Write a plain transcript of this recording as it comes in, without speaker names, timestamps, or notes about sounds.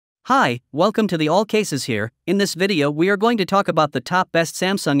Hi, welcome to the AllCasesHere. In this video we are going to talk about the top best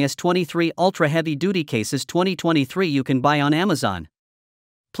Samsung S23 Ultra Heavy Duty Cases 2023 you can buy on Amazon.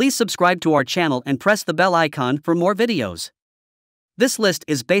 Please subscribe to our channel and press the bell icon for more videos. This list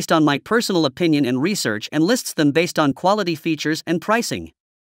is based on my personal opinion and research and lists them based on quality, features and pricing.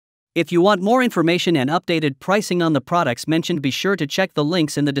 If you want more information and updated pricing on the products mentioned, be sure to check the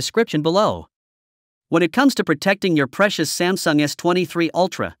links in the description below. When it comes to protecting your precious Samsung S23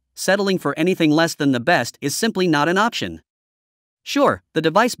 Ultra, settling for anything less than the best is simply not an option. Sure, the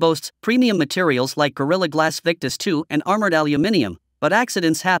device boasts premium materials like Gorilla Glass Victus 2 and armored aluminium, but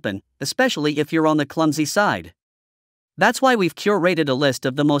accidents happen, especially if you're on the clumsy side. That's why we've curated a list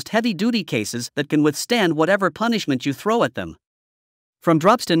of the most heavy-duty cases that can withstand whatever punishment you throw at them. From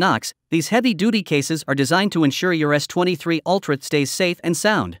drops to knocks, these heavy-duty cases are designed to ensure your S23 Ultra stays safe and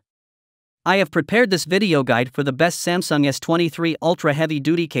sound. I have prepared this video guide for the best Samsung S23 Ultra Heavy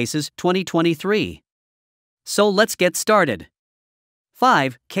Duty Cases 2023. So let's get started.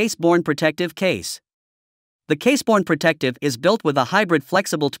 5. Case-borne Protective Case. The case-borne protective is built with a hybrid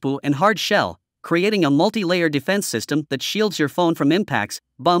flexible TPU and hard shell, creating a multi-layer defense system that shields your phone from impacts,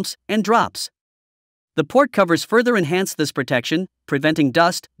 bumps, and drops. The port covers further enhance this protection, preventing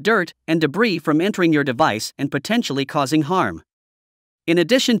dust, dirt, and debris from entering your device and potentially causing harm. In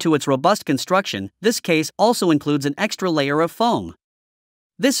addition to its robust construction, this case also includes an extra layer of foam.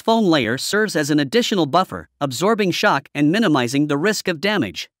 This foam layer serves as an additional buffer, absorbing shock and minimizing the risk of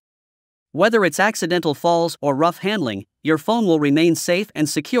damage. Whether it's accidental falls or rough handling, your phone will remain safe and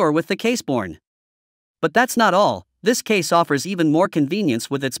secure with the case-borne. But that's not all. This case offers even more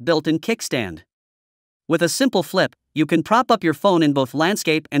convenience with its built-in kickstand. With a simple flip, you can prop up your phone in both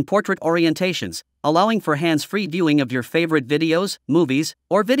landscape and portrait orientations, allowing for hands-free viewing of your favorite videos, movies,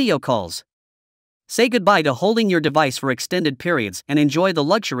 or video calls. Say goodbye to holding your device for extended periods and enjoy the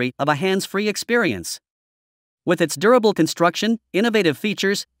luxury of a hands-free experience. With its durable construction, innovative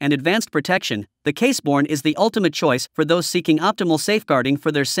features, and advanced protection, the case-borne is the ultimate choice for those seeking optimal safeguarding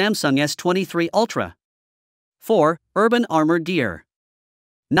for their Samsung S23 Ultra. 4. Urban Armored Deer.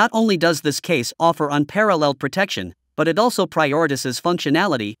 Not only does this case offer unparalleled protection, but it also prioritizes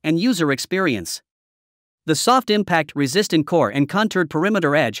functionality and user experience. The soft impact-resistant core and contoured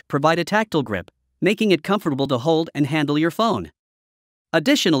perimeter edge provide a tactile grip, making it comfortable to hold and handle your phone.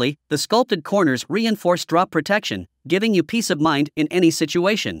 Additionally, the sculpted corners reinforce drop protection, giving you peace of mind in any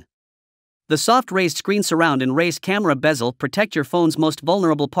situation. The soft raised screen surround and raised camera bezel protect your phone's most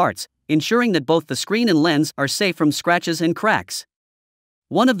vulnerable parts, ensuring that both the screen and lens are safe from scratches and cracks.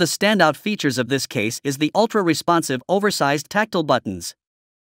 One of the standout features of this case is the ultra-responsive oversized tactile buttons.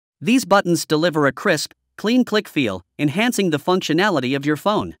 These buttons deliver a crisp, clean click feel, enhancing the functionality of your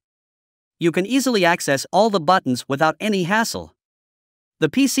phone. You can easily access all the buttons without any hassle. The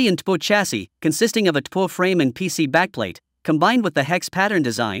PC and TPU chassis, consisting of a TPU frame and PC backplate, combined with the hex pattern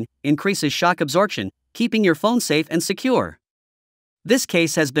design, increases shock absorption, keeping your phone safe and secure. This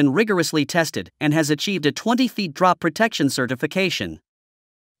case has been rigorously tested and has achieved a 20 feet drop protection certification.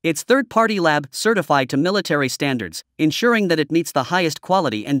 It's third-party lab certified to military standards, ensuring that it meets the highest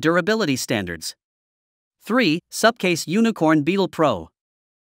quality and durability standards. 3. Subcase Unicorn Beetle Pro.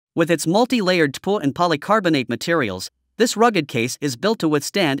 With its multi-layered TPU and polycarbonate materials, this rugged case is built to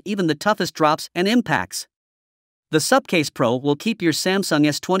withstand even the toughest drops and impacts. The Subcase Pro will keep your Samsung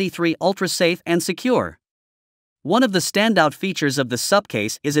S23 Ultra safe and secure. One of the standout features of the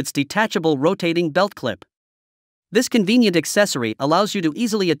Subcase is its detachable rotating belt clip. This convenient accessory allows you to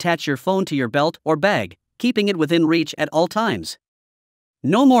easily attach your phone to your belt or bag, keeping it within reach at all times.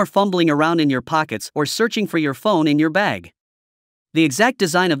 No more fumbling around in your pockets or searching for your phone in your bag. The exact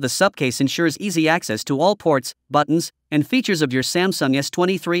design of the subcase ensures easy access to all ports, buttons, and features of your Samsung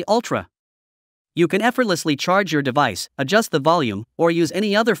S23 Ultra. You can effortlessly charge your device, adjust the volume, or use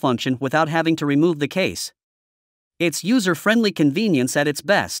any other function without having to remove the case. It's user-friendly convenience at its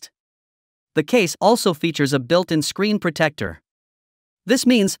best. The case also features a built-in screen protector. This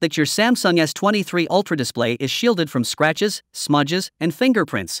means that your Samsung S23 Ultra display is shielded from scratches, smudges, and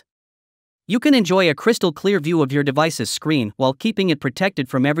fingerprints. You can enjoy a crystal clear view of your device's screen while keeping it protected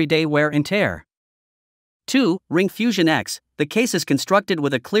from everyday wear and tear. 2. Ring Fusion X. The case is constructed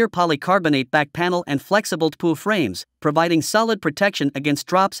with a clear polycarbonate back panel and flexible TPU frames, providing solid protection against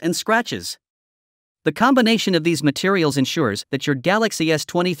drops and scratches. The combination of these materials ensures that your Galaxy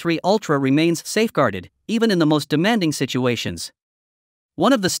S23 Ultra remains safeguarded, even in the most demanding situations.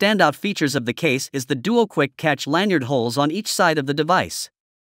 One of the standout features of the case is the dual quick catch lanyard holes on each side of the device.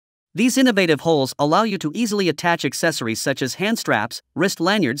 These innovative holes allow you to easily attach accessories such as hand straps, wrist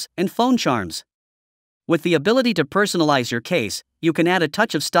lanyards, and phone charms. With the ability to personalize your case, you can add a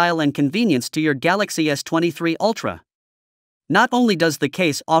touch of style and convenience to your Galaxy S23 Ultra. Not only does the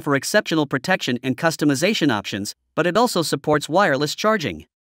case offer exceptional protection and customization options, but it also supports wireless charging.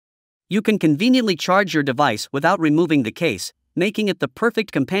 You can conveniently charge your device without removing the case, making it the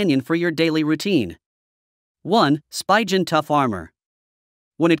perfect companion for your daily routine. 1. Spigen Tough Armor.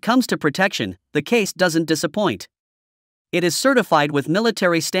 When it comes to protection, the case doesn't disappoint. It is certified with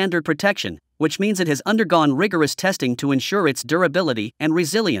military standard protection, which means it has undergone rigorous testing to ensure its durability and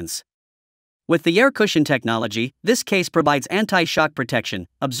resilience. With the air cushion technology, this case provides anti-shock protection,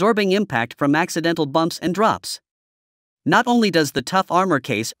 absorbing impact from accidental bumps and drops. Not only does the Tough Armor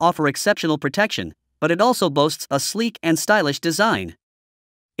case offer exceptional protection, but it also boasts a sleek and stylish design.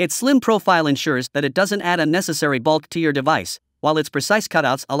 Its slim profile ensures that it doesn't add unnecessary bulk to your device, while its precise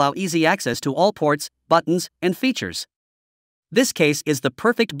cutouts allow easy access to all ports, buttons, and features. This case is the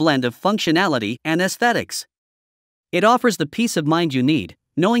perfect blend of functionality and aesthetics. It offers the peace of mind you need,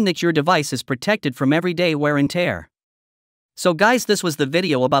 knowing that your device is protected from everyday wear and tear. So guys, this was the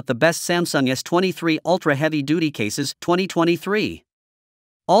video about the best Samsung S23 Ultra Heavy Duty Cases 2023.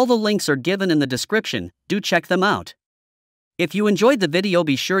 All the links are given in the description, do check them out. If you enjoyed the video,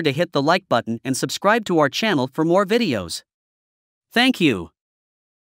 be sure to hit the like button and subscribe to our channel for more videos. Thank you.